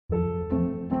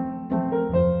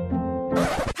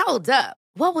Hold up.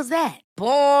 What was that?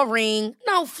 Boring.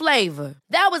 No flavor.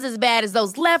 That was as bad as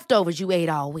those leftovers you ate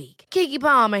all week. Keke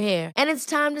Palmer here, and it's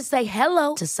time to say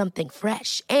hello to something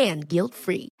fresh and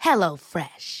guilt-free. Hello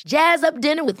Fresh. Jazz up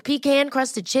dinner with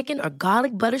pecan-crusted chicken or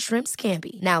garlic butter shrimp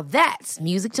scampi. Now that's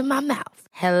music to my mouth.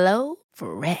 Hello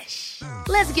Fresh.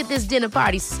 Let's get this dinner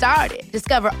party started.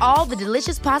 Discover all the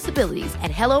delicious possibilities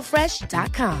at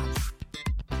hellofresh.com.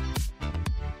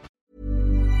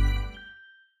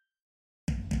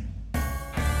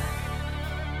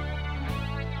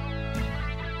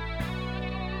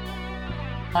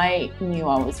 I knew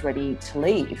I was ready to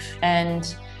leave, and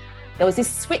there was this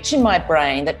switch in my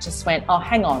brain that just went, oh,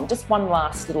 hang on, just one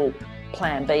last little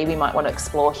plan B we might want to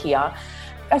explore here.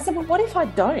 I said, well, what if I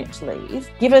don't leave?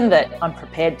 Given that I'm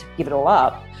prepared to give it all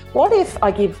up, what if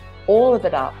I give all of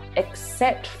it up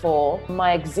except for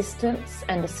my existence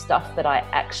and the stuff that I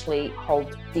actually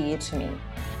hold dear to me?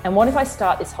 And what if I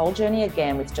start this whole journey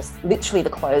again with just literally the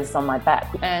clothes on my back?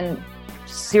 And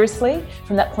seriously,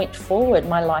 from that point forward,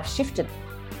 my life shifted.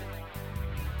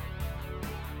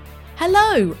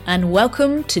 Hello and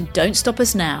welcome to Don't Stop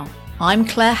Us Now. I'm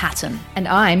Claire Hatton. And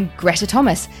I'm Greta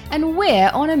Thomas, and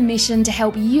we're on a mission to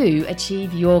help you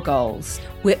achieve your goals.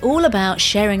 We're all about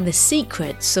sharing the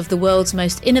secrets of the world's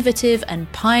most innovative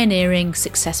and pioneering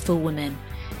successful women.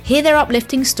 Hear their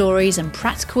uplifting stories and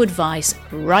practical advice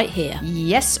right here.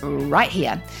 Yes, right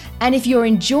here. And if you're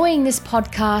enjoying this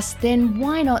podcast, then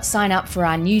why not sign up for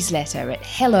our newsletter at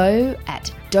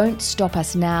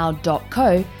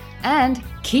hello@don'tstopusnow.co and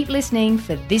keep listening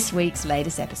for this week's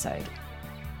latest episode.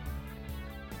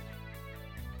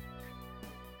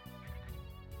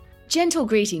 Gentle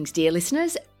greetings, dear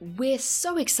listeners. We're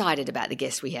so excited about the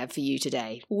guest we have for you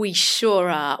today. We sure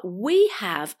are. We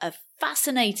have a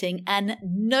fascinating and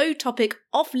no topic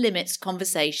off limits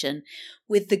conversation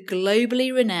with the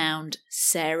globally renowned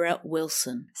Sarah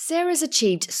Wilson. Sarah's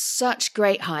achieved such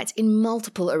great heights in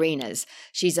multiple arenas.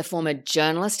 She's a former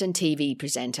journalist and TV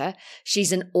presenter.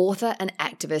 She's an author and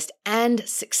activist and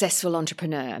successful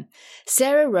entrepreneur.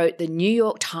 Sarah wrote the New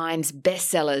York Times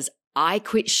bestsellers I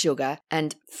Quit Sugar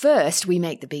and First We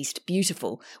Make the Beast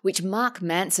Beautiful, which Mark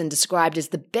Manson described as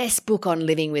the best book on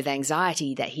living with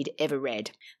anxiety that he'd ever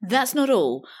read. That's not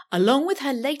all. Along with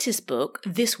her latest book,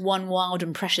 This One Wild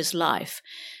and Precious Life,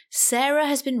 Sarah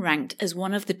has been ranked as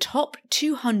one of the top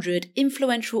 200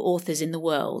 influential authors in the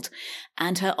world,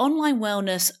 and her online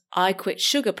wellness I Quit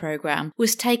Sugar program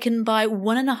was taken by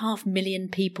 1.5 million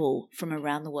people from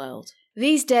around the world.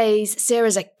 These days,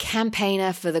 Sarah's a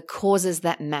campaigner for the causes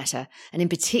that matter, and in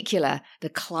particular, the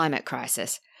climate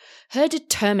crisis. Her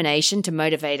determination to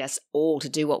motivate us all to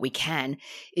do what we can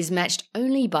is matched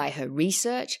only by her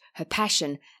research, her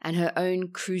passion, and her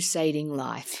own crusading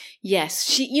life. Yes,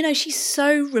 she's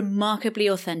so remarkably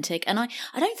authentic, and I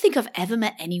don't think I've ever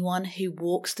met anyone who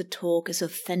walks the talk as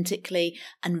authentically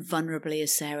and vulnerably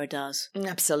as Sarah does.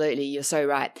 Absolutely, you're so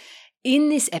right. In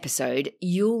this episode,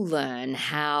 you'll learn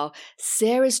how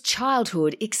Sarah's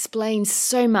childhood explains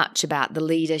so much about the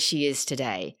leader she is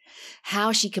today,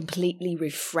 how she completely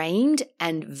reframed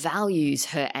and values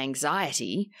her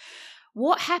anxiety,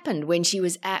 what happened when she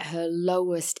was at her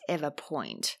lowest ever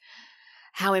point,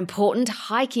 how important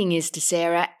hiking is to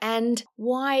Sarah, and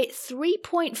why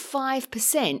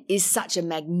 3.5% is such a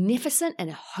magnificent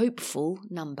and hopeful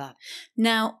number.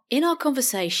 Now, in our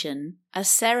conversation, as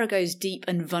Sarah goes deep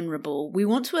and vulnerable, we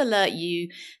want to alert you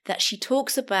that she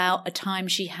talks about a time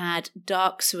she had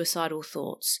dark suicidal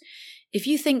thoughts. If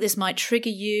you think this might trigger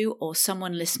you or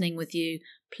someone listening with you,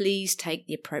 please take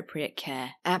the appropriate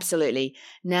care. Absolutely.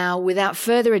 Now, without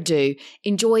further ado,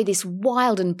 enjoy this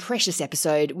wild and precious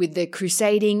episode with the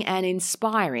crusading and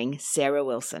inspiring Sarah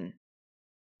Wilson.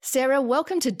 Sarah,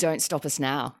 welcome to Don't Stop Us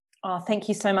Now. Oh, thank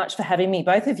you so much for having me,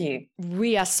 both of you.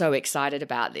 We are so excited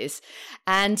about this.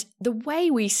 And the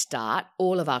way we start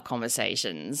all of our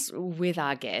conversations with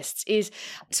our guests is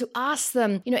to ask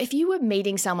them, if you were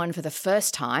meeting someone for the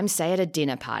first time, say at a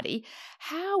dinner party,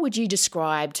 how would you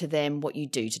describe to them what you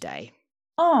do today?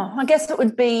 Oh, I guess it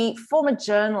would be former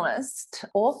journalist,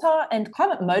 author, and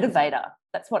climate motivator.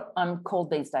 That's what I'm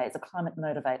called these days, a climate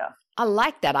motivator. I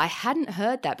like that. I hadn't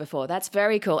heard that before. That's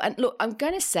very cool. And look, I'm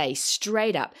going to say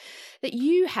straight up that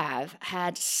you have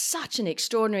had such an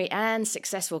extraordinary and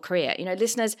successful career.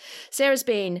 Listeners, Sarah's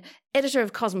been editor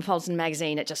of Cosmopolitan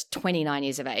magazine at just 29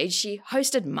 years of age. She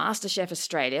hosted MasterChef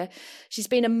Australia. She's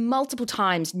been a multiple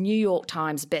times New York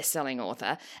Times best-selling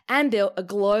author and built a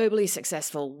globally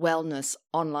successful wellness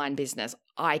online business.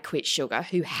 I Quit Sugar,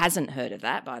 who hasn't heard of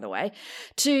that, by the way,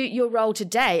 to your role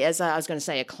today as, I was going to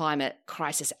say, a climate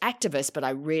crisis activist, but I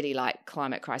really like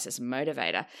climate crisis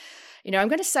motivator. I'm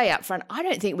going to say up front, I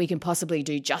don't think we can possibly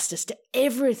do justice to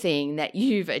everything that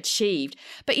you've achieved.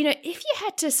 But, if you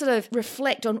had to sort of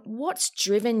reflect on what's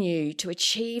driven you to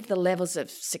achieve the levels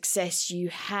of success you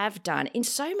have done in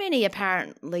so many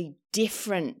apparently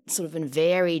different sort of and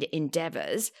varied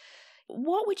endeavors,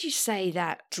 what would you say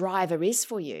that driver is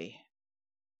for you?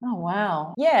 Oh,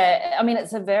 wow. Yeah, I mean,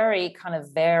 it's a very kind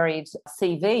of varied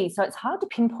CV, so it's hard to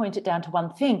pinpoint it down to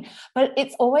one thing, but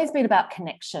it's always been about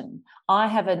connection. I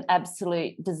have an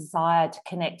absolute desire to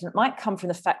connect, and it might come from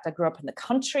the fact I grew up in the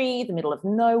country, the middle of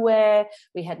nowhere.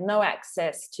 We had no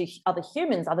access to other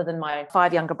humans other than my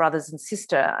 5 younger brothers and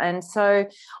sister. And so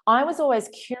I was always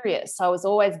curious. I was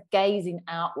always gazing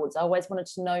outwards. I always wanted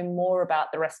to know more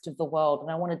about the rest of the world, and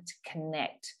I wanted to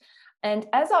connect. And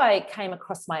as I came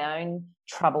across my own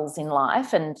troubles in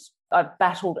life, and I've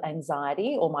battled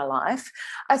anxiety all my life,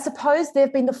 I suppose there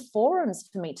have been the forums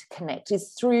for me to connect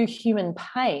is through human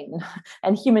pain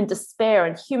and human despair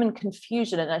and human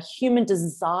confusion and a human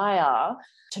desire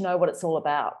to know what it's all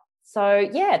about. So,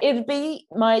 yeah, it'd be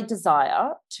my desire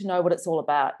to know what it's all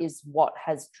about is what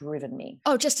has driven me.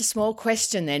 Oh, just a small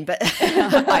question then, but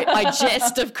I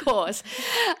jest, of course.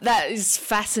 That is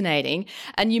fascinating.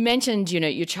 And you mentioned,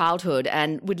 your childhood,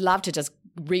 and would love to just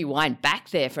rewind back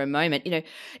there for a moment.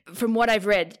 From what I've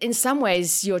read, in some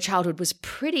ways, your childhood was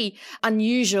pretty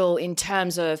unusual in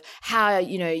terms of how,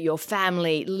 your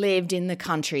family lived in the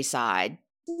countryside.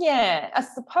 Yeah, I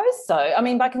suppose so. I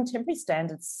mean, by contemporary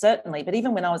standards, certainly. But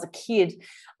even when I was a kid,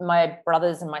 my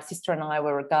brothers and my sister and I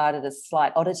were regarded as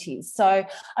slight oddities. So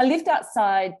I lived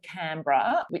outside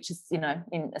Canberra, which is,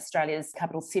 in Australia's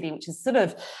capital city, which is sort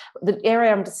of the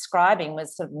area I'm describing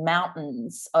was sort of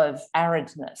mountains of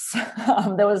aridness.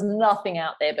 There was nothing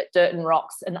out there but dirt and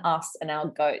rocks and us and our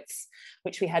goats,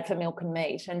 which we had for milk and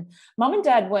meat. And mum and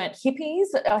dad weren't hippies.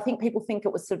 I think people think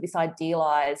it was sort of this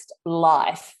idealized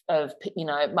life of,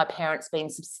 my parents being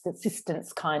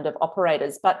subsistence kind of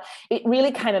operators, but it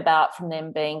really came about from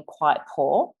them being quite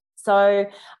poor. So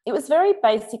it was very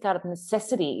basic out of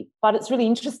necessity, but it's really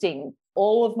interesting.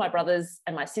 All of my brothers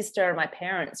and my sister and my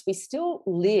parents, we still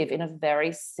live in a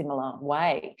very similar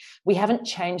way. We haven't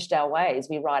changed our ways.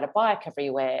 We ride a bike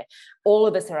everywhere. All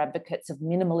of us are advocates of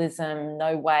minimalism,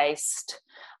 no waste,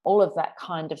 all of that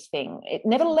kind of thing. It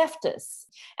never left us.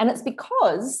 And it's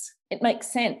because it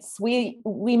makes sense. We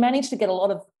managed to get a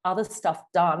lot of other stuff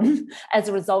done as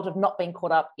a result of not being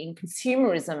caught up in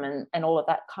consumerism and all of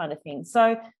that kind of thing.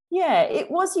 So, yeah, it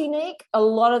was unique. A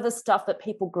lot of the stuff that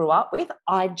people grew up with,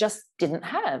 I just didn't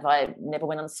have. I never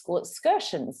went on school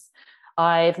excursions.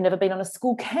 I've never been on a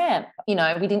school camp. We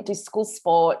didn't do school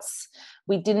sports.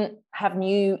 We didn't have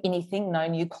no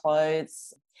new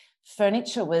clothes.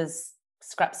 Furniture was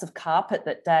scraps of carpet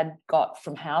that Dad got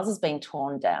from houses being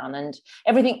torn down, and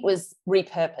everything was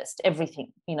repurposed,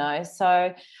 everything.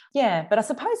 So, yeah, but I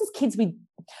suppose as kids,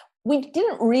 we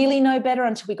didn't really know better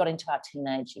until we got into our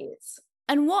teenage years.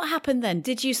 And what happened then?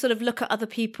 Did you sort of look at other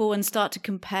people and start to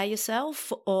compare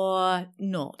yourself or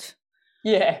not?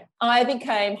 Yeah, I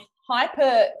became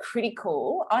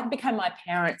hypercritical. I became my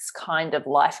parents' kind of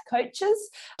life coaches,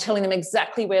 telling them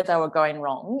exactly where they were going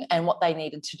wrong and what they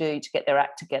needed to do to get their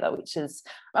act together, which is,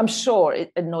 I'm sure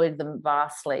it annoyed them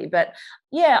vastly. But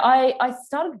yeah, I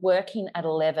started working at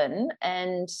 11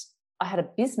 and I had a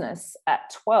business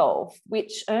at 12,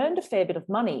 which earned a fair bit of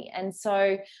money. And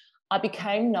so I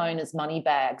became known as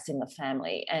Moneybags in the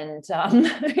family and,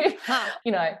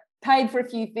 paid for a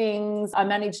few things. I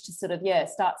managed to sort of,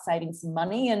 start saving some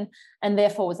money and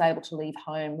therefore was able to leave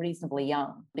home reasonably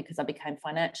young because I became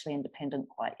financially independent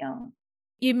quite young.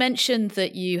 You mentioned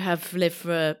that you have lived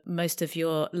for most of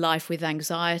your life with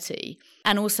anxiety,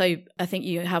 and also I think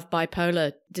you have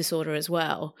bipolar disorder as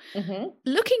well. Mm-hmm.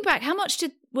 Looking back, how much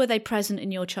were they present in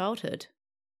your childhood?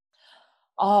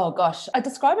 Oh, gosh, I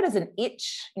describe it as an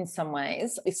itch in some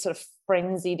ways, this sort of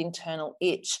frenzied internal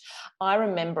itch. I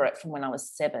remember it from when I was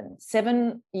 7.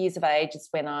 7 years of age is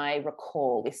when I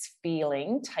recall this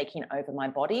feeling taking over my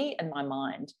body and my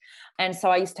mind. And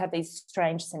so I used to have these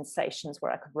strange sensations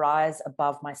where I could rise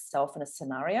above myself in a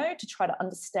scenario to try to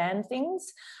understand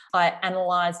things. I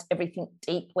analysed everything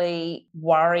deeply,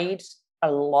 worried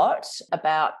a lot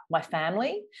about my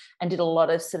family and did a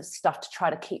lot of sort of stuff to try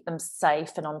to keep them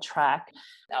safe and on track.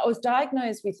 I was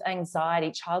diagnosed with anxiety,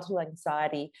 childhood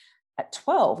anxiety at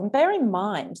 12. And bear in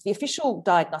mind, the official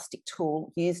diagnostic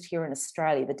tool used here in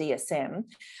Australia, the DSM,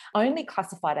 only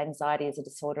classified anxiety as a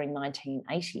disorder in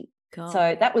 1980. God.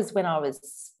 So that was when I was,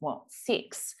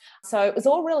 6. So it was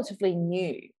all relatively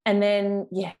new. And then,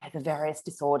 the various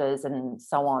disorders and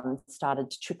so on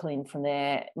started to trickle in from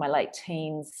there. My late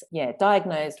teens,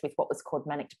 diagnosed with what was called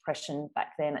manic depression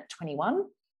back then at 21.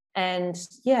 And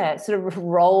sort of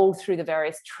rolled through the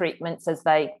various treatments as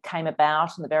they came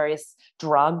about and the various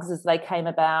drugs as they came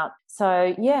about.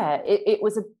 So, it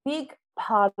was a big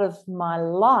part of my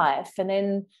life. And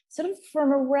then sort of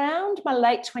from around my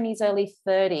late 20s, early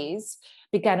 30s,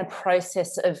 began a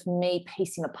process of me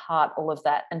piecing apart all of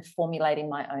that and formulating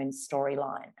my own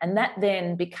storyline. And that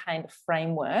then became a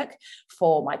framework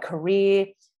for my career,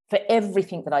 for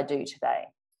everything that I do today.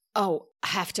 Oh, I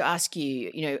have to ask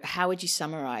you, how would you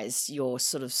summarize your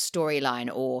sort of storyline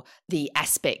or the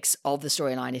aspects of the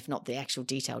storyline, if not the actual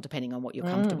detail, depending on what you're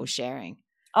comfortable sharing?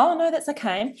 Oh, no, that's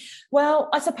okay. Well,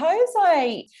 I suppose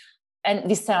and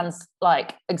this sounds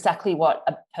like exactly what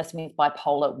a person with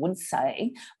bipolar would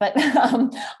say, but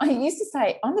I used to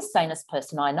say, I'm the sanest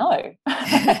person I know.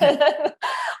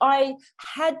 I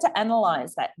had to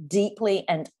analyse that deeply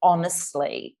and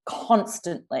honestly,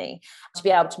 constantly, to be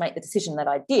able to make the decision that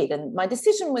I did. And my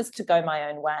decision was to go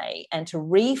my own way and to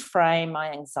reframe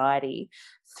my anxiety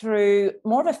through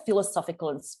more of a philosophical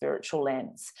and spiritual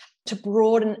lens, to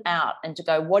broaden out and to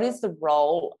go, what is the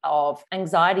role of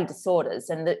anxiety disorders?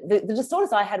 And the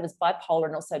disorders I had was bipolar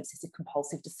and also obsessive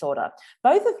compulsive disorder,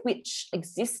 both of which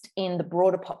exist in the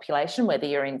broader population, whether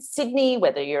you're in Sydney,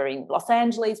 whether you're in Los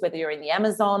Angeles, whether you're in the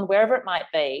Amazon, wherever it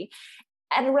might be,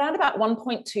 at around about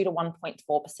 1.2 to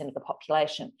 1.4% of the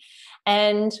population.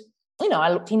 And,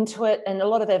 I looked into it, and a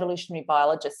lot of evolutionary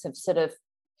biologists have sort of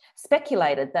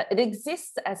speculated that it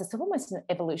exists as almost an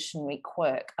evolutionary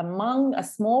quirk among a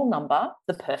small number,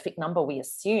 the perfect number we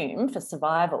assume for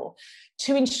survival,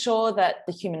 to ensure that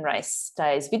the human race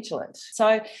stays vigilant.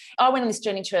 So I went on this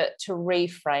journey to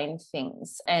reframe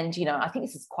things. And, I think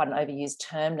this is quite an overused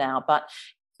term now, but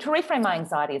to reframe my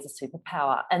anxiety as a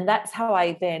superpower. And that's how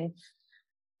I then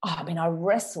I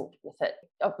wrestled with it.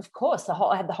 Of course,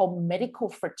 I had the whole medical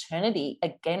fraternity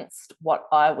against what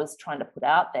I was trying to put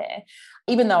out there,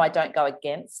 even though I don't go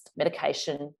against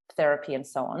medication, therapy, and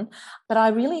so on. But I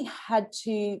really had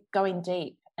to go in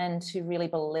deep and to really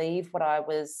believe what I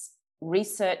was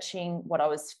researching, what I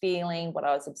was feeling, what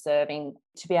I was observing,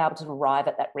 to be able to arrive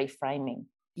at that reframing.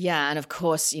 Yeah. And of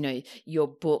course, your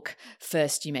book,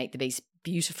 First You Make the Beast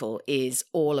Beautiful, is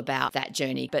all about that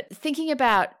journey. But thinking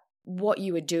about what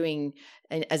you were doing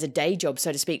as a day job,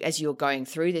 so to speak, as you're going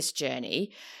through this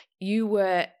journey, you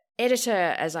were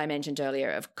editor, as I mentioned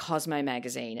earlier, of Cosmo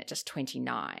magazine at just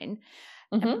 29.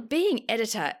 Mm-hmm. And being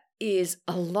editor is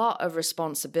a lot of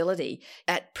responsibility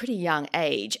at pretty young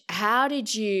age. How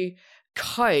did you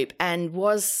cope, and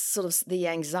was sort of the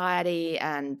anxiety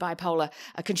and bipolar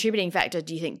a contributing factor,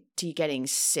 do you think, to you getting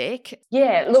sick?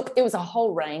 Yeah, look, it was a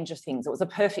whole range of things. It was a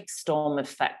perfect storm of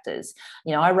factors.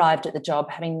 I arrived at the job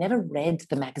having never read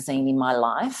the magazine in my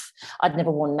life. I'd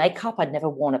never worn makeup. I'd never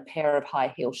worn a pair of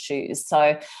high heel shoes.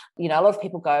 So, a lot of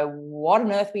people go, what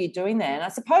on earth were you doing there? And I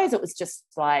suppose it was just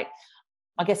like,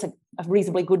 I guess a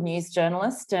reasonably good news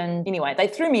journalist. And anyway, they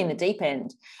threw me in the deep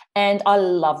end and I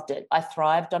loved it. I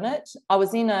thrived on it. I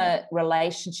was in a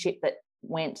relationship that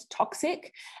went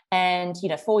toxic, and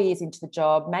 4 years into the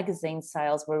job, magazine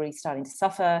sales were really starting to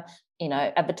suffer.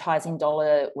 Advertising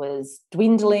dollar was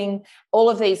dwindling. All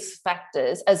of these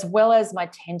factors, as well as my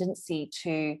tendency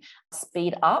to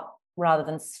speed up rather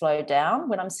than slow down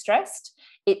when I'm stressed,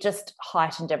 it just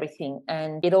heightened everything.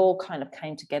 And it all kind of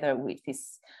came together with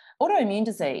this autoimmune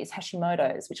disease,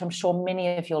 Hashimoto's, which I'm sure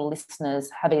many of your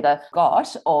listeners have either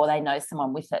got or they know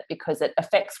someone with it, because it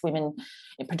affects women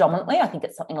predominantly. I think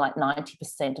it's something like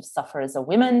 90% of sufferers are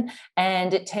women,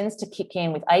 and it tends to kick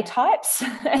in with A types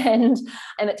and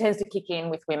it tends to kick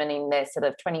in with women in their sort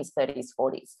of 20s, 30s,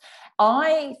 40s.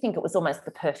 I think it was almost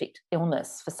the perfect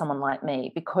illness for someone like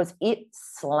me, because it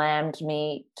slammed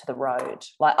me to the road.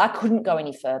 Like, I couldn't go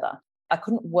any further. I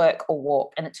couldn't work or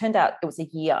walk. And it turned out it was a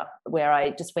year where I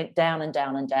just went down and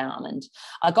down and down. And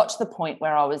I got to the point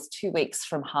where I was 2 weeks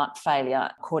from heart failure,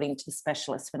 according to the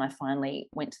specialist, when I finally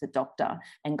went to the doctor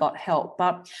and got help.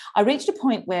 But I reached a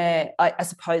point where I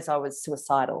suppose I was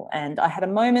suicidal. And I had a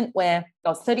moment where I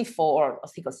was 34, or I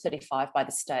think I was 35 by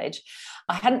this stage.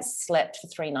 I hadn't slept for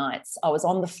 3 nights. I was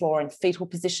on the floor in fetal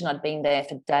position. I'd been there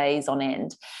for days on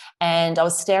end. And I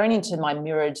was staring into my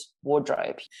mirrored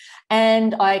wardrobe.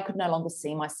 And I could no longer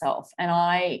see myself. And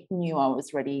I knew I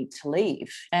was ready to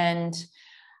leave. And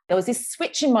there was this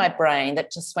switch in my brain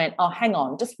that just went, oh, hang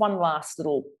on, just one last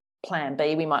little plan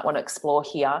B we might want to explore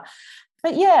here.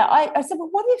 But yeah, I said,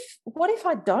 well, what if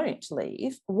I don't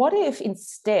leave? What if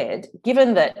instead,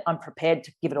 given that I'm prepared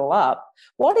to give it all up,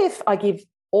 what if I give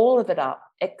all of it up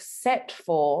except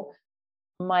for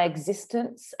my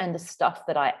existence and the stuff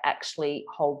that I actually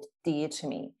hold dear to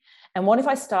me? And what if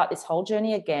I start this whole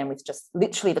journey again with just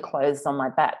literally the clothes on my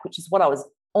back, which is what I was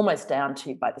almost down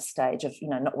to by the stage of,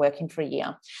 not working for a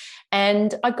year.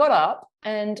 And I got up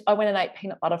and I went and ate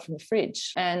peanut butter from the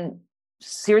fridge. And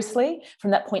seriously,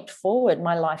 from that point forward,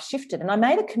 my life shifted. And I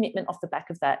made a commitment off the back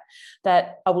of that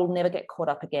I will never get caught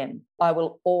up again. I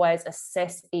will always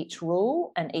assess each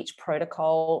rule and each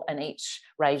protocol and each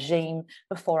regime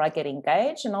before I get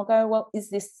engaged. And I'll go, well, is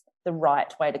this the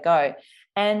right way to go?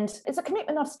 And it's a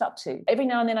commitment I've stuck to. Every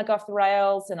now and then I go off the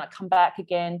rails and I come back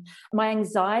again. My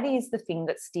anxiety is the thing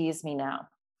that steers me now.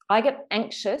 I get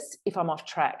anxious if I'm off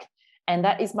track. And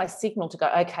that is my signal to go,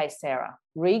 okay, Sarah,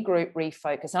 regroup,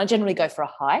 refocus. And I generally go for a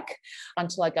hike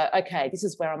until I go, okay, this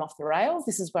is where I'm off the rails.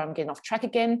 This is where I'm getting off track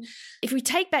again. If we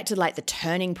take back to like the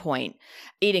turning point,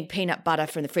 eating peanut butter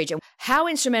from the fridge, how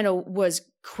instrumental was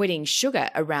quitting sugar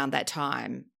around that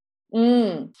time?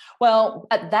 Well,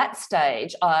 at that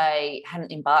stage, I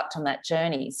hadn't embarked on that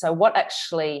journey. So what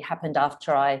actually happened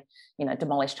after I,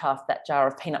 demolished half that jar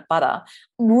of peanut butter,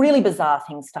 really bizarre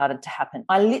things started to happen.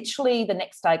 I literally, the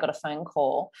next day, got a phone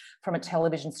call from a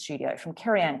television studio from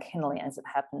Kerry-Anne Kennelly, as it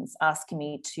happens, asking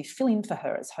me to fill in for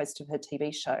her as host of her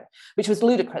TV show, which was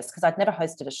ludicrous because I'd never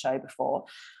hosted a show before.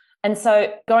 And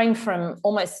so going from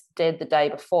almost dead the day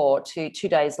before to 2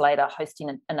 days later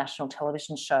hosting a national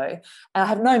television show, I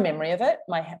have no memory of it.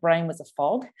 My brain was a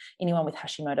fog. Anyone with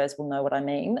Hashimoto's will know what I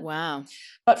mean. Wow.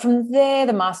 But from there,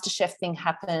 the MasterChef thing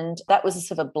happened. That was a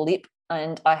sort of a blip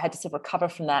and I had to sort of recover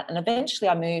from that. And eventually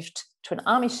I moved to an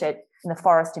army shed in the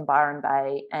forest in Byron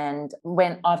Bay and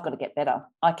went, I've got to get better.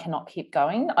 I cannot keep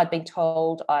going. I'd been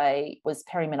told I was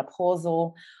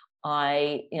perimenopausal.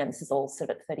 This is all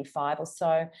sort of at 35 or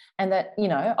so, and that,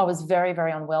 I was very,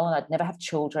 very unwell and I'd never have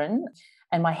children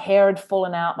and my hair had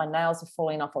fallen out, my nails were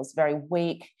falling off, I was very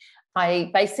weak. I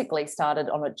basically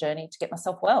started on a journey to get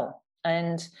myself well.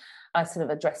 And I sort of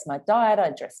addressed my diet, I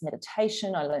addressed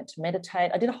meditation, I learned to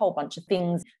meditate, I did a whole bunch of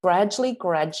things.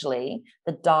 Gradually,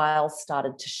 the dial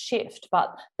started to shift.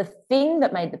 But the thing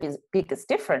that made the biggest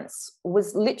difference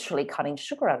was literally cutting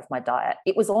sugar out of my diet.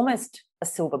 It was almost a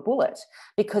silver bullet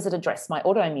because it addressed my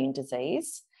autoimmune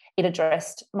disease, it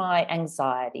addressed my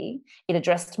anxiety, it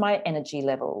addressed my energy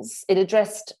levels, it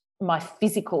addressed my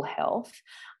physical health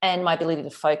and my ability to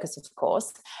focus, of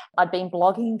course. I'd been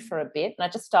blogging for a bit and I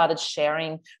just started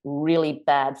sharing really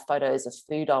bad photos of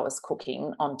food I was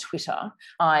cooking on Twitter.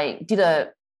 I did a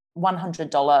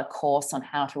 $100 course on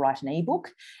how to write an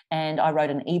ebook and I wrote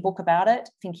an ebook about it,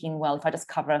 thinking, well, if I just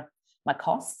cover my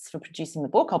costs for producing the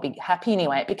book, I'll be happy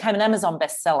anyway. It became an Amazon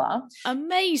bestseller.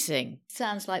 Amazing.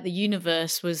 Sounds like the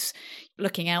universe was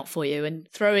looking out for you and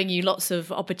throwing you lots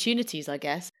of opportunities, I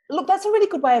guess. Look, that's a really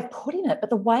good way of putting it.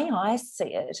 But the way I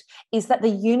see it is that the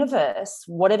universe,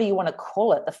 whatever you want to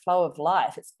call it, the flow of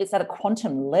life, it's at a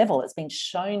quantum level. It's been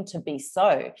shown to be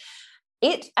so.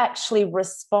 It actually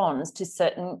responds to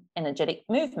certain energetic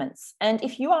movements. And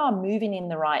if you are moving in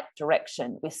the right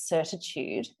direction with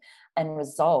certitude and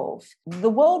resolve, the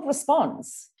world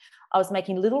responds. I was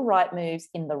making little right moves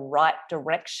in the right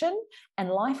direction and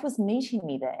life was meeting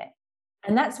me there.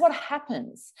 And that's what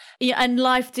happens. Yeah, and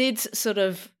life did sort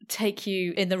of take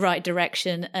you in the right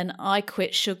direction. And I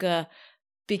Quit Sugar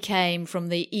became, from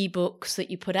the ebooks that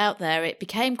you put out there, it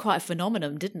became quite a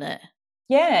phenomenon, didn't it?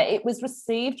 Yeah, it was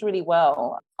received really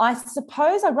well. I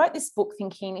suppose I wrote this book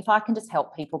thinking if I can just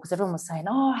help people, because everyone was saying,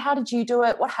 oh, how did you do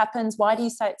it? What happens? Why do you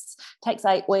say it takes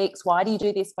 8 weeks? Why do you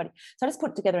do this? So I just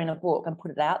put it together in a book and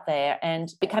put it out there and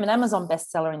it became an Amazon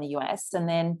bestseller in the US. And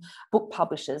then book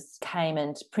publishers came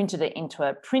and printed it into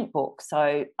a print book.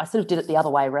 So I sort of did it the other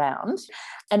way around.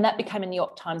 And that became a New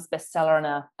York Times bestseller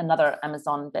and another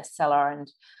Amazon bestseller. And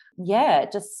yeah,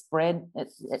 it just spread.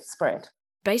 It spread.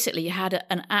 Basically, you had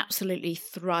an absolutely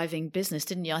thriving business,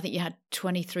 didn't you? I think you had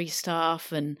 23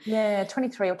 staff and... Yeah,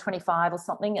 23 or 25 or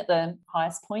something at the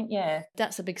highest point, yeah.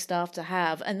 That's a big staff to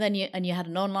have. And then you had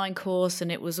an online course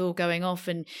and it was all going off.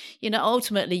 And,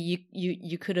 ultimately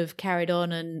you could have carried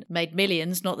on and made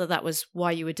millions, not that that was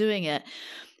why you were doing it.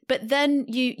 But then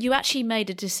you actually made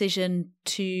a decision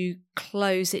to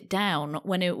close it down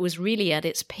when it was really at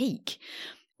its peak.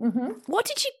 Mm-hmm. What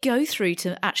did you go through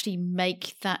to actually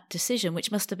make that decision,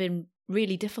 which must have been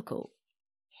really difficult?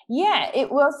 Yeah, it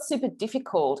was super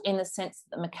difficult in the sense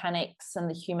that the mechanics and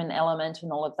the human element and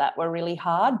all of that were really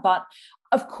hard. But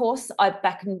of course, I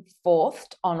back and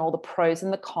forthed on all the pros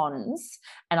and the cons,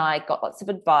 and I got lots of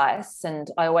advice. And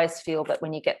I always feel that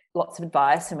when you get lots of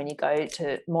advice and when you go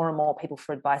to more and more people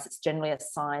for advice, it's generally a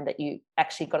sign that you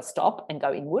actually got to stop and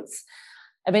go inwards.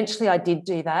 Eventually, I did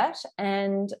do that,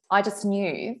 and I just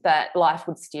knew that life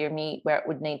would steer me where it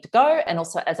would need to go. And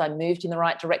also, as I moved in the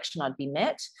right direction, I'd be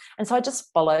met. And so I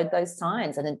just followed those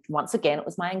signs. And then once again, it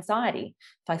was my anxiety.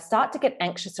 If I start to get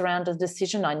anxious around a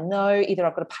decision, I know either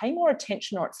I've got to pay more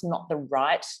attention or it's not the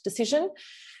right decision.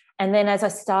 And then as I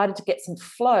started to get some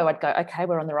flow, I'd go, okay,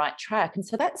 we're on the right track. And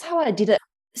so that's how I did it.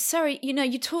 Sarah,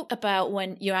 you talk about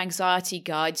when your anxiety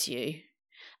guides you.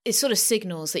 It sort of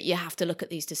signals that you have to look at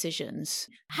these decisions.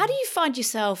 How do you find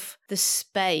yourself the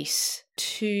space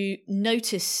to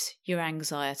notice your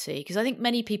anxiety? Because I think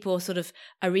many people sort of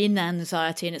are in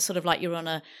anxiety and it's sort of like you're on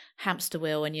a hamster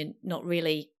wheel and you're not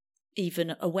really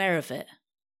even aware of it.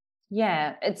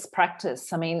 Yeah, it's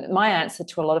practice. I mean, my answer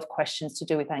to a lot of questions to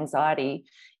do with anxiety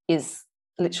is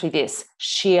literally this: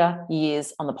 sheer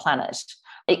years on the planet.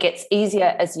 It gets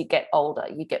easier as you get older.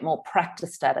 You get more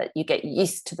practiced at it. You get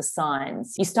used to the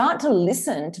signs. You start to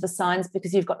listen to the signs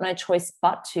because you've got no choice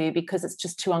but to, because it's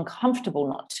just too uncomfortable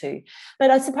not to. But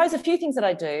I suppose a few things that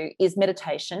I do is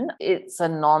meditation. It's a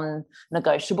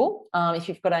non-negotiable if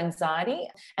you've got anxiety.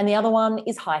 And the other one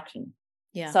is hiking.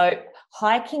 Yeah. So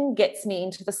hiking gets me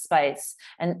into the space.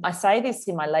 And I say this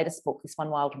in my latest book, This One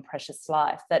Wild and Precious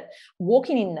Life, that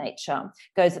walking in nature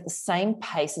goes at the same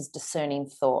pace as discerning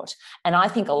thought. And I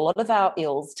think a lot of our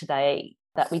ills today,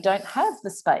 that we don't have the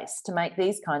space to make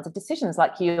these kinds of decisions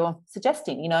like you're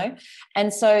suggesting,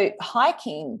 And so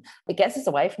hiking, it gets us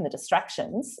away from the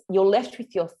distractions. You're left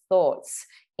with your thoughts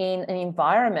in an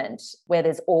environment where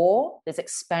there's awe, there's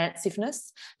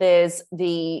expansiveness, there's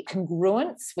the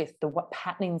congruence with the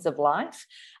patternings of life.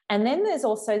 And then there's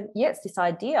also, yes, this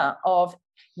idea of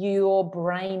your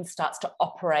brain starts to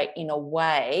operate in a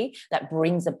way that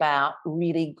brings about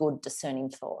really good discerning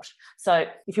thought. So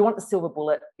if you want the silver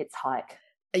bullet, it's hike.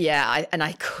 Yeah,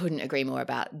 I couldn't agree more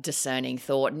about discerning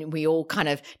thought. And we all kind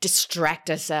of distract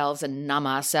ourselves and numb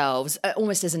ourselves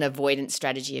almost as an avoidance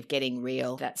strategy of getting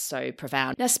real. That's so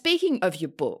profound. Now, speaking of your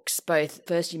books, both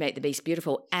First You Make the Beast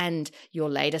Beautiful and your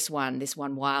latest one, This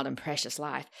One Wild and Precious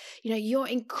Life, you're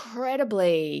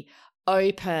incredibly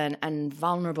open and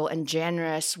vulnerable and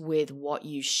generous with what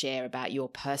you share about your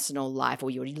personal life or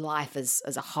your life as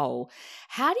a whole.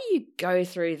 How do you go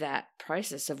through that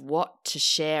process of what to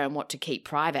share and what to keep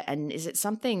private? And is it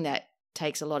something that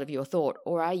takes a lot of your thought,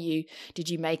 or did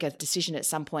you make a decision at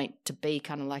some point to be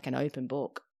kind of like an open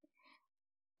book?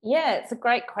 Yeah, it's a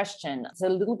great question. It's a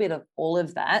little bit of all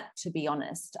of that, to be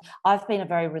honest. I've been a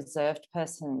very reserved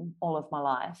person all of my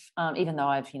life, even though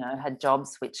I've, had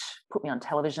jobs which put me on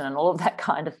television and all of that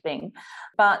kind of thing.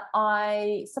 But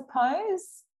I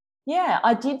suppose, yeah,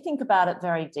 I did think about it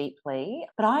very deeply.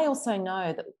 But I also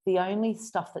know that the only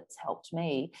stuff that's helped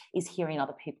me is hearing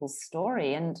other people's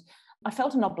story. And I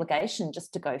felt an obligation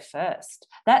just to go first.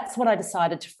 That's what I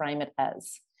decided to frame it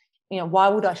as. Why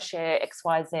would I share X,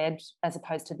 Y, Z as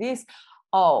opposed to this?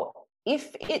 Oh,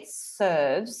 if it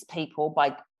serves people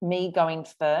by me going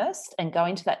first and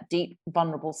going to that deep,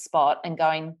 vulnerable spot and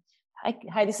going,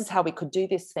 hey, this is how we could do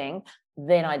this thing,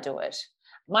 then I do it.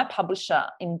 My publisher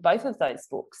in both of those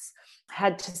books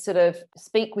had to sort of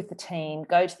speak with the team,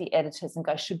 go to the editors and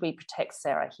go, should we protect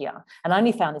Sarah here? And I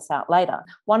only found this out later.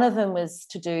 One of them was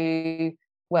to do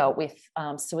with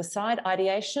suicide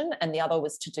ideation, and the other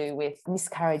was to do with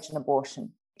miscarriage and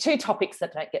abortion. Two topics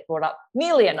that don't get brought up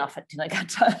nearly enough at dinner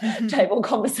table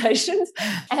conversations.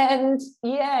 And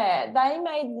yeah, they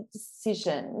made the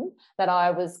decision that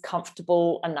I was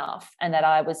comfortable enough and that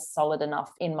I was solid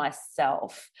enough in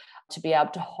myself to be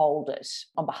able to hold it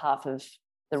on behalf of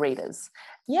the readers.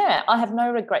 Yeah, I have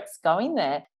no regrets going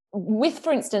there. With,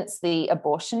 for instance, the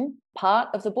abortion part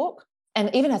of the book, and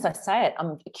even as I say it,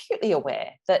 I'm acutely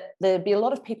aware that there'd be a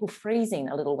lot of people freezing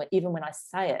a little even when I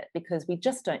say it, because we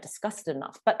just don't discuss it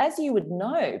enough. But as you would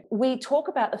know, we talk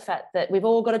about the fact that we've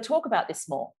all got to talk about this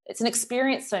more. It's an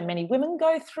experience so many women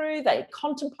go through, they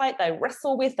contemplate, they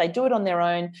wrestle with, they do it on their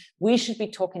own. We should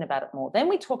be talking about it more. Then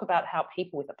we talk about how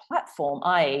people with a platform,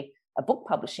 i.e., a book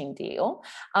publishing deal,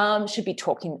 should be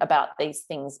talking about these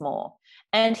things more.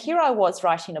 And here I was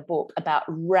writing a book about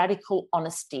radical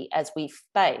honesty as we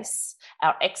face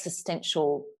our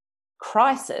existential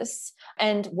crisis.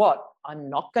 And I'm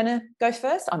not going to go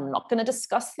first. I'm not going to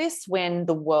discuss this when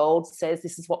the world says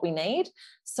this is what we need.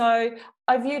 So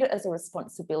I viewed it as a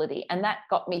responsibility, and that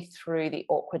got me through the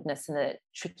awkwardness and the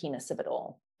trickiness of it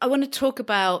all. I want to talk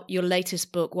about your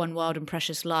latest book, One Wild and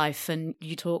Precious Life. And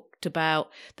you talked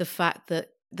about the fact that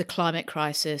the climate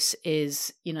crisis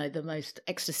is, the most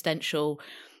existential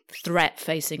threat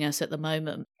facing us at the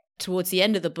moment. Towards the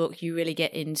end of the book, you really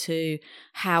get into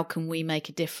how can we make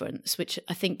a difference, which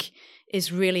I think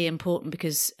is really important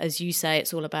because, as you say,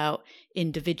 it's all about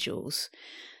individuals.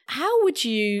 How would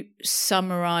you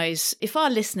summarize, if our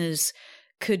listeners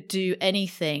could do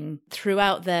anything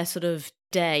throughout their sort of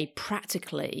day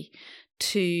practically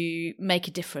to make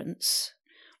a difference,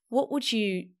 what would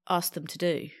you ask them to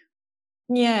do?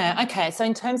 Yeah, okay. So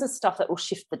in terms of stuff that will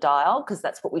shift the dial, because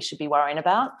that's what we should be worrying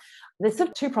about, there's sort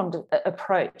of two-pronged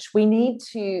approach. We need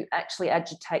to actually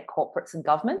agitate corporates and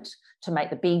government to make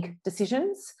the big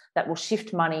decisions that will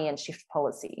shift money and shift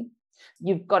policy.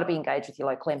 You've got to be engaged with your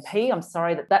local MP. I'm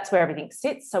sorry that's where everything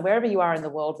sits. So wherever you are in the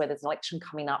world where there's an election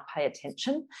coming up, pay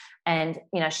attention and,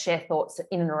 share thoughts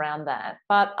in and around that.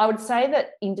 But I would say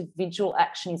that individual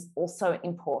action is also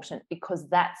important because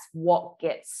that's what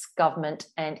gets government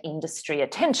and industry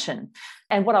attention.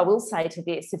 And what I will say to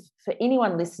this, if for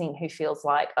anyone listening who feels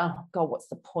like, oh God, what's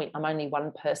the point? I'm only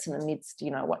one person amidst,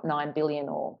 9 billion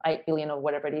or 8 billion or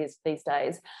whatever it is these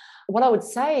days. What I would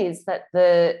say is that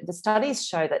the studies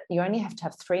show that you only have to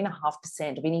have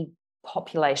 3.5% of any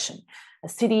population, a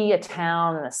city, a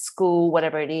town, a school,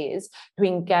 whatever it is, who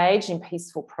engage in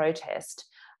peaceful protest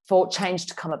for change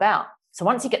to come about. So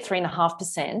once you get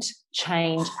 3.5%,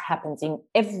 change happens in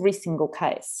every single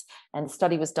case. And the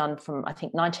study was done from, I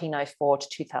think, 1904 to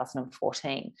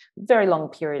 2014, very long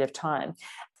period of time.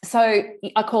 So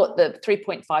I call it the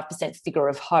 3.5% figure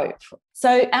of hope.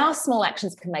 So our small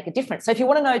actions can make a difference. So if you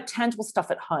want to know tangible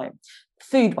stuff at home,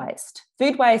 food waste.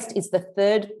 Food waste is the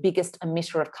third biggest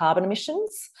emitter of carbon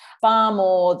emissions, far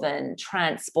more than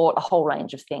transport, a whole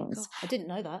range of things. God, I didn't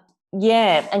know that.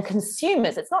 Yeah, and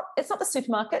consumers, it's not the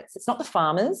supermarkets, it's not the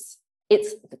farmers,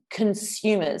 it's the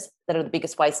consumers that are the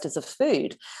biggest wasters of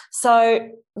food. So,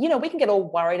 we can get all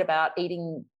worried about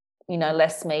eating,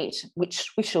 less meat,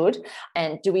 which we should,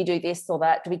 and do we do this or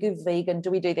that? Do we go vegan? Do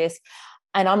we do this?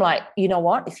 And I'm like, you know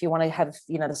what? If you want to have,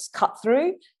 this cut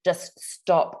through, just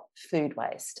stop food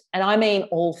waste. And I mean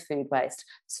all food waste.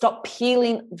 Stop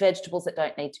peeling vegetables that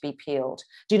don't need to be peeled.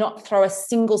 Do not throw a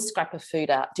single scrap of food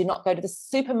out. Do not go to the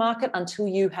supermarket until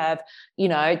you have,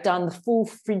 done the full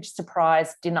fridge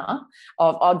surprise dinner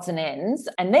of odds and ends.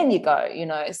 And then you go,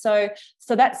 So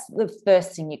that's the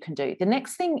first thing you can do. The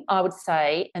next thing I would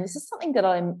say, and this is something that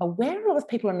I'm aware a lot of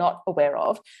people are not aware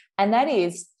of, and that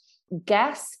is,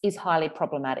 gas is highly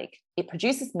problematic. It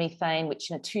produces methane, which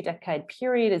in a 2-decade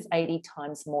period is 80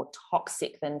 times more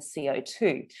toxic than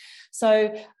CO2.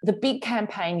 So the big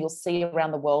campaign you'll see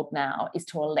around the world now is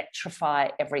to electrify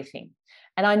everything.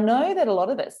 And I know that a lot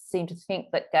of us seem to think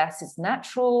that gas is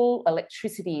natural,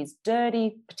 electricity is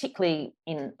dirty, particularly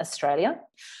in Australia.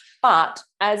 But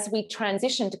as we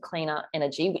transition to cleaner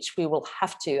energy, which we will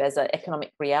have to as an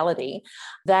economic reality,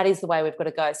 that is the way we've got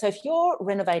to go. So if you're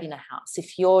renovating a house,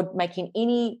 if you're making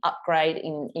any upgrade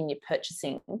in your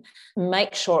purchasing,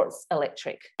 make sure it's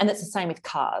electric. And it's the same with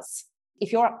cars.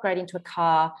 If you're upgrading to a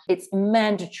car, it's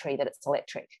mandatory that it's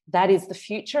electric. That is the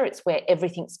future. It's where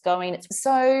everything's going.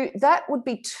 So that would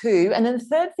be 2. And then the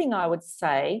third thing I would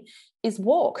say is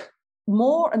walk.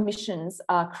 More emissions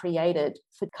are created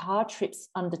for car trips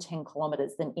under 10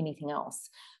 kilometres than anything else.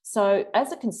 So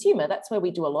as a consumer, that's where we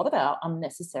do a lot of our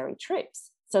unnecessary trips.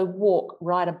 So walk,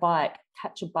 ride a bike,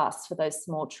 catch a bus for those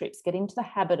small trips, get into the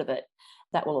habit of it.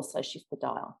 That will also shift the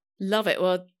dial. Love it.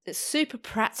 Well, it's super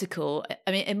practical.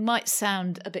 I mean, it might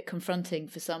sound a bit confronting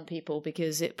for some people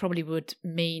because it probably would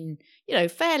mean,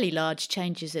 fairly large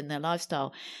changes in their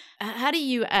lifestyle. How do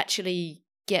you actually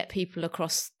get people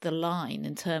across the line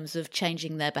in terms of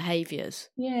changing their behaviours?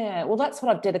 Yeah, well, that's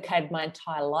what I've dedicated my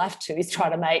entire life to, is try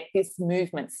to make this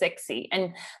movement sexy.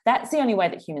 And that's the only way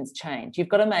that humans change. You've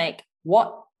got to make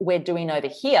what we're doing over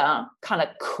here kind of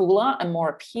cooler and more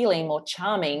appealing, more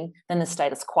charming than the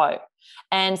status quo.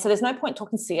 And so there's no point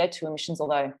talking CO2 emissions,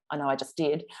 although I know I just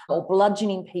did, or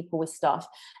bludgeoning people with stuff.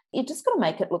 You just got to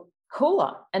make it look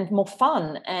cooler and more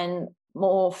fun and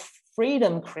more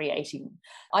freedom creating.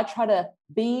 I try to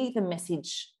be the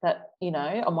message that,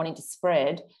 I'm wanting to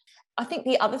spread. I think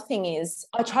the other thing is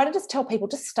I try to just tell people,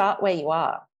 just start where you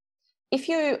are. If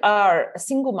you are a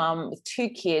single mum with 2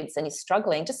 kids and you're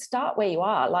struggling, just start where you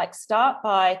are. Like, start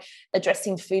by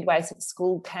addressing food waste at the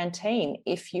school canteen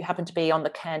if you happen to be on the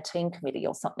canteen committee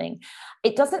or something.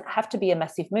 It doesn't have to be a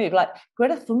massive move. Like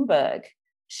Greta Thunberg,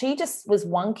 she just was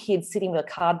one kid sitting with a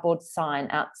cardboard sign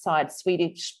outside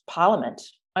Swedish Parliament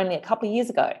only a couple of years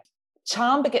ago.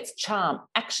 charm begets charm,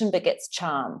 action begets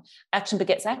charm, action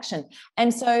begets action.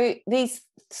 And so these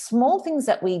small things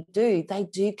that we do, they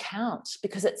do count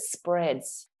because it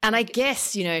spreads. And I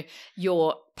guess,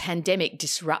 your pandemic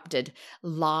disrupted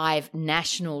live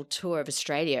national tour of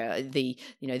Australia,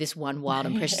 this One Wild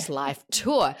and Precious Life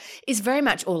tour is very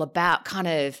much all about kind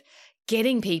of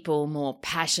getting people more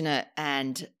passionate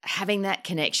and having that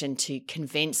connection to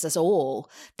convince us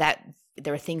all that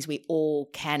there are things we all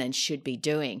can and should be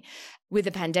doing. With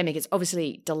the pandemic, it's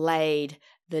obviously delayed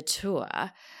the tour.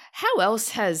 How else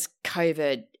has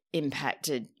COVID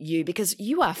impacted you? Because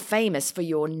you are famous for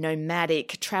your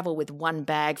nomadic travel with one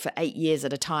bag for 8 years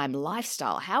at a time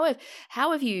lifestyle.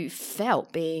 How have you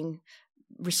felt being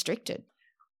restricted?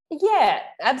 Yeah,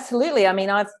 absolutely. I mean,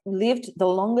 I've lived the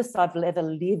longest I've ever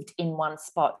lived in one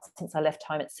spot since I left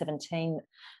home at 17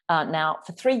 now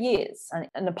for 3 years,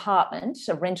 an apartment,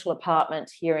 a rental apartment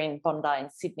here in Bondi in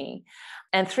Sydney.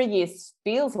 And 3 years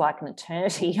feels like an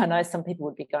eternity. I know some people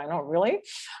would be going, oh, really?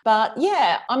 But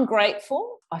yeah, I'm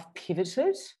grateful. I've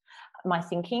pivoted my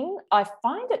thinking. I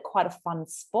find it quite a fun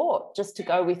sport just to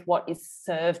go with what is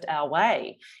served our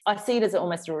way. I see it as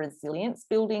almost a resilience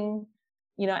building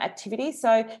activity.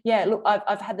 So yeah, look,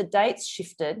 I've had the dates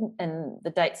shifted, and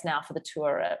the dates now for the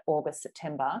tour are August,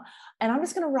 September, and I'm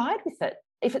just going to ride with it.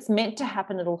 If it's meant to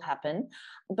happen, it'll happen.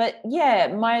 But yeah,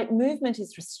 my movement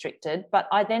is restricted, but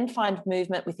I then find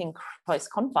movement within close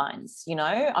confines.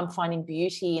 I'm finding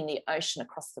beauty in the ocean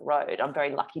across the road. I'm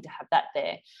very lucky to have that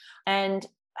there. And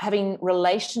having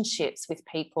relationships with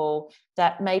people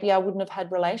that maybe I wouldn't have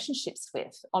had relationships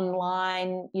with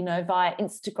online, via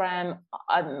Instagram.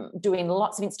 I'm doing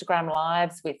lots of Instagram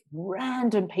lives with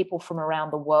random people from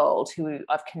around the world who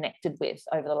I've connected with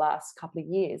over the last couple of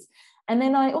years. And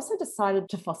then I also decided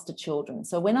to foster children.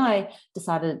 So when I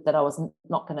decided that I was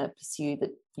not going to pursue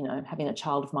having a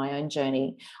child of my own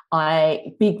journey,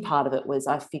 big part of it was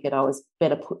I figured I was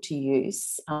better put to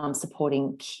use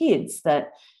supporting kids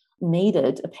that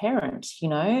needed a parent,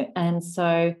 and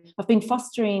so I've been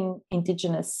fostering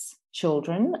Indigenous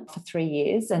children for 3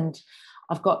 years, and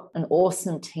I've got an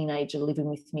awesome teenager living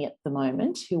with me at the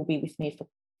moment who will be with me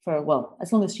for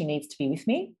as long as she needs to be with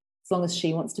me, as long as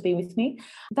she wants to be with me.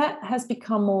 That has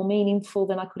become more meaningful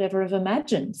than I could ever have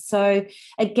imagined. So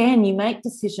again, you make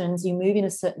decisions, you move in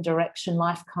a certain direction,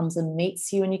 life comes and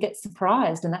meets you, and you get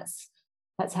surprised, and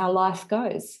that's how life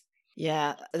goes.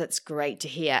 Yeah, that's great to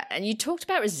hear. And you talked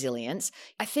about resilience.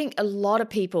 I think a lot of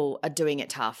people are doing it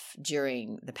tough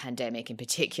during the pandemic in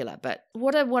particular, but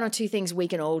what are one or two things we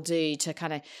can all do to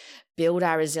kind of build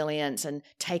our resilience and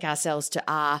take ourselves to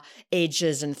our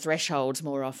edges and thresholds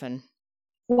more often?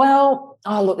 Well,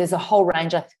 look, there's a whole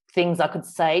range of things I could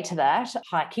say to that.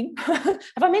 Hiking. Have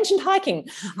I mentioned hiking?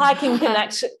 Hiking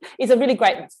is a really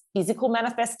great physical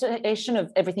manifestation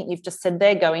of everything you've just said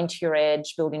there, going to your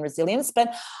edge, building resilience.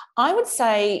 But I would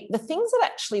say the things that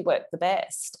actually work the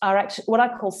best are actually what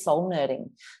I call soul nerding.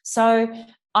 So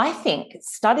I think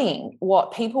studying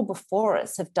what people before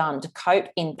us have done to cope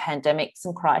in pandemics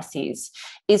and crises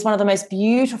is one of the most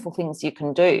beautiful things you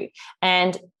can do.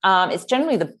 And it's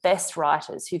generally the best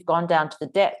writers who've gone down to the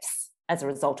depths as a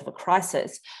result of a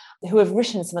crisis who have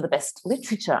written some of the best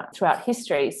literature throughout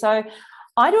history. So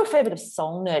I do a fair bit of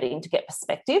soul nerding to get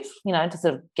perspective, to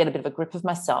sort of get a bit of a grip of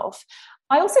myself.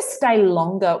 I also stay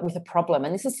longer with a problem,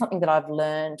 and this is something that I've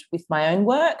learned with my own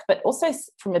work, but also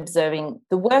from observing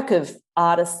the work of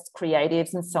artists,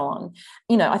 creatives, and so on.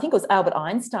 I think it was Albert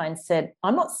Einstein said,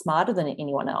 "I'm not smarter than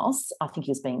anyone else." I think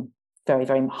he was being very,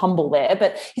 very humble there,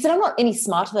 but he said, "I'm not any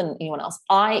smarter than anyone else.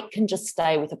 I can just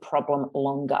stay with a problem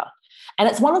longer." And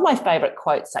it's one of my favourite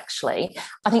quotes, actually.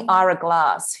 I think Ira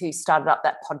Glass, who started up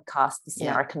that podcast, This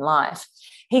American Life,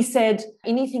 he said,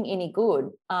 anything any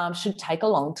good should take a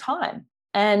long time.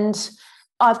 And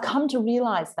I've come to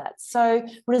realise that. So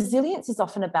resilience is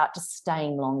often about just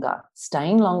staying longer,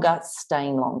 staying longer,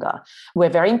 staying longer. We're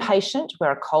very impatient.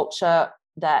 We're a culture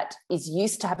that is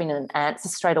used to having an answer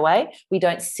straight away. We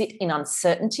don't sit in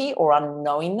uncertainty or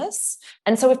unknowingness.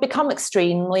 And so we've become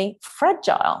extremely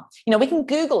fragile. We can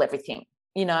Google everything.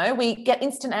 We get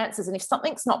instant answers. And if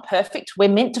something's not perfect, we're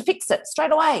meant to fix it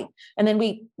straight away. And then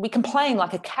we complain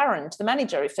like a Karen to the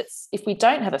manager if we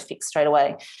don't have a fix straight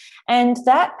away. And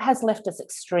that has left us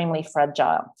extremely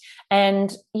fragile.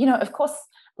 And, of course,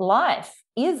 life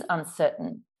is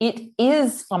uncertain. It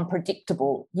is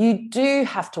unpredictable. You do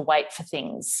have to wait for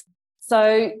things. So,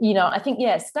 I think,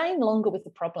 staying longer with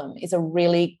the problem is a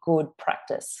really good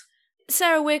practice.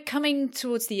 Sarah, we're coming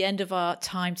towards the end of our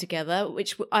time together,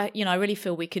 which I really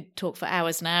feel we could talk for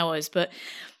hours and hours. But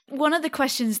One of the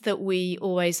questions that we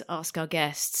always ask our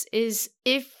guests is,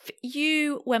 if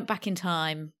you went back in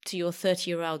time to your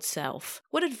 30-year-old self,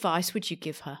 what advice would you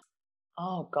give her?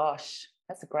 Oh, gosh,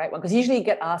 that's a great one, because usually you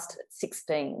get asked at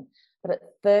 16. But at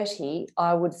 30,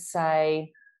 I would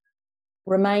say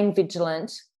remain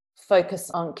vigilant, focus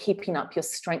on keeping up your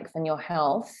strength and your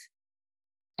health,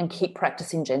 and keep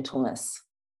practicing gentleness.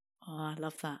 Oh, I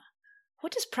love that.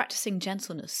 What does practicing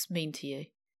gentleness mean to you?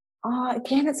 Oh,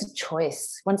 again, it's a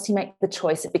choice. Once you make the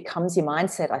choice, it becomes your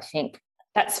mindset, I think.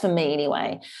 That's for me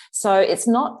anyway. So it's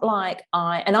not like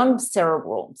and I'm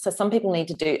cerebral. So some people need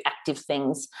to do active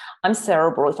things. I'm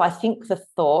cerebral. If I think the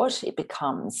thought, it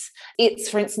becomes. It's,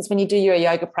 for instance, when you do your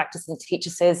yoga practice and the teacher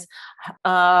says,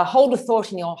 hold a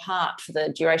thought in your heart for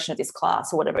the duration of this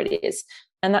class or whatever it is.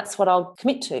 And that's what I'll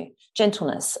commit to,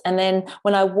 gentleness. And then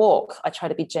when I walk, I try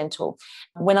to be gentle.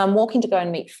 When I'm walking to go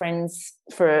and meet friends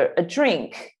for a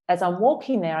drink, as I'm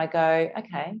walking there, I go,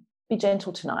 okay, be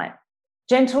gentle tonight.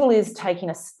 Gentle is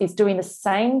doing the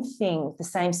same thing, the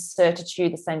same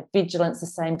certitude, the same vigilance, the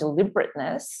same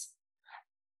deliberateness,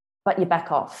 but you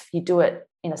back off. You do it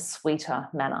in a sweeter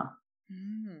manner.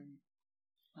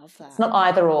 Love that. It's not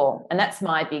either or. And that's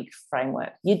my big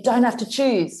framework. You don't have to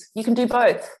choose. You can do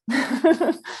both.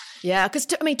 Yeah, because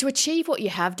to achieve what you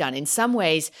have done, in some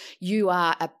ways, you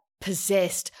are a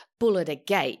possessed bull at a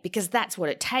gate, because that's what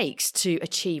it takes to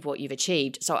achieve what you've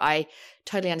achieved. So I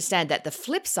totally understand that. The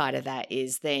flip side of that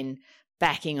is then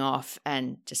backing off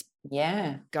and just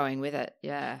going with it.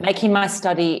 Yeah. Making my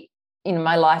study in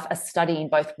my life a study in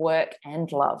both work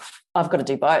and love. I've got to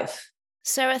do both.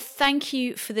 Sarah, thank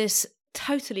you for this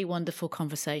totally wonderful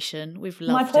conversation. We've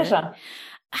loved it. My pleasure.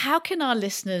 How can our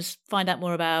listeners find out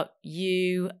more about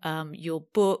you, your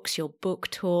books, your book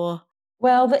tour?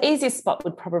 Well, the easiest spot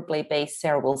would probably be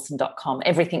sarahwilson.com.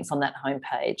 Everything's on that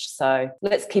homepage. So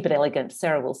let's keep it elegant,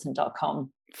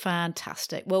 sarahwilson.com.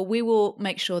 Fantastic. Well, we will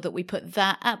make sure that we put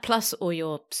that at, plus all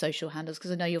your social handles, because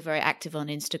I know you're very active on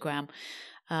Instagram.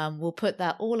 We'll put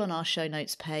that all on our show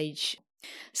notes page.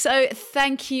 So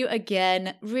thank you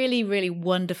again. Really, really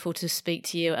wonderful to speak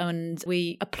to you. And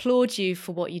we applaud you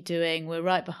for what you're doing. We're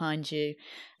right behind you.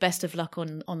 Best of luck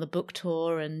on the book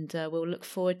tour, and we'll look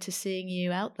forward to seeing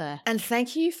you out there. And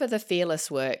thank you for the fearless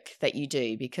work that you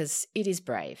do, because it is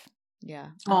brave. Yeah.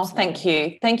 Oh, thank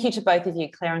you. Thank you to both of you,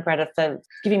 Claire and Greta, for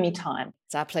giving me time.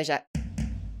 It's our pleasure.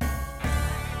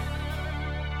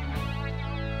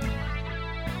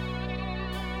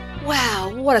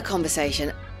 Wow, what a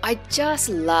conversation. I just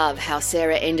love how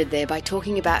Sarah ended there by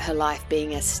talking about her life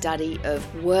being a study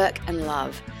of work and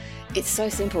love. It's so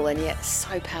simple and yet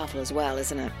so powerful as well,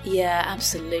 isn't it? Yeah,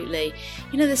 absolutely.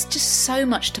 You know, there's just so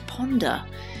much to ponder.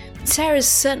 Sarah's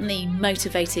certainly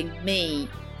motivating me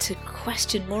to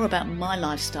question more about my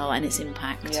lifestyle and its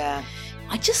impact. Yeah.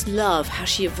 I just love how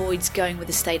she avoids going with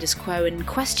the status quo and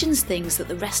questions things that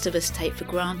the rest of us take for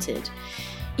granted.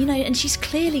 You know, and she's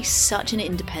clearly such an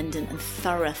independent and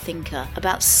thorough thinker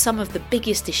about some of the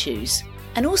biggest issues,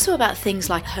 and also about things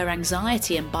like her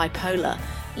anxiety and bipolar,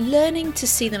 learning to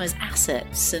see them as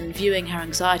assets and viewing her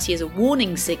anxiety as a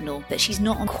warning signal that she's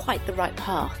not on quite the right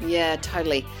path. Yeah,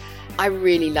 totally. I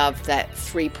really love that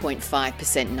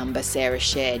 3.5% number Sarah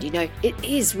shared. You know, it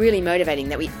is really motivating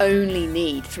that we only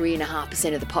need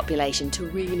 3.5% of the population to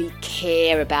really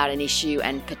care about an issue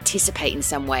and participate in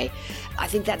some way. I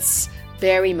think that's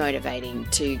very motivating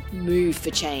to move for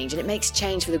change, and it makes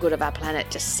change for the good of our planet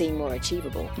just seem more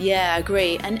achievable. Yeah, I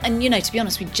agree. And you know, to be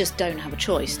honest, we just don't have a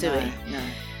choice, do we? No.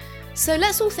 So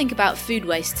let's all think about food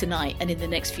waste tonight and in the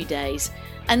next few days,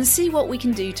 and see what we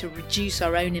can do to reduce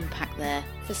our own impact there,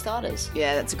 for starters.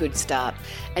 Yeah, that's a good start.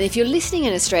 And if you're listening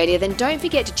in Australia, then don't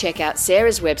forget to check out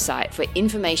Sarah's website for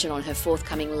information on her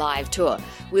forthcoming live tour.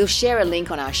 We'll share a link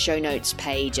on our show notes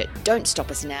page at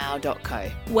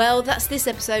don'tstopusnow.co. Well, that's this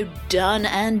episode done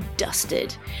and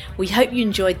dusted. We hope you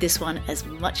enjoyed this one as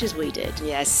much as we did.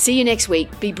 Yeah, see you next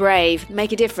week. Be brave,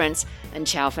 make a difference, and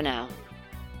ciao for now.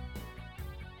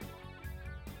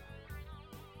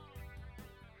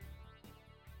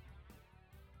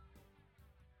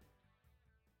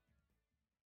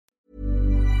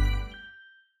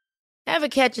 Ever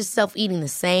catch yourself eating the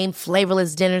same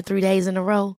flavorless dinner 3 days in a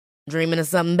row? Dreaming of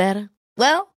something better?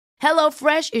 Well,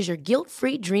 HelloFresh is your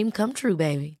guilt-free dream come true,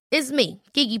 baby. It's me,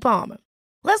 Keke Palmer.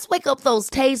 Let's wake up those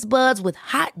taste buds with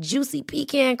hot, juicy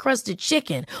pecan-crusted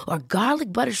chicken or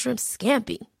garlic butter shrimp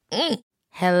scampi.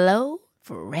 Hello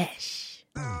Fresh.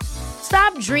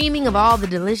 Stop dreaming of all the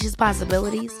delicious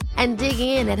possibilities and dig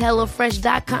in at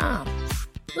HelloFresh.com.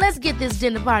 Let's get this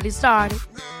dinner party started.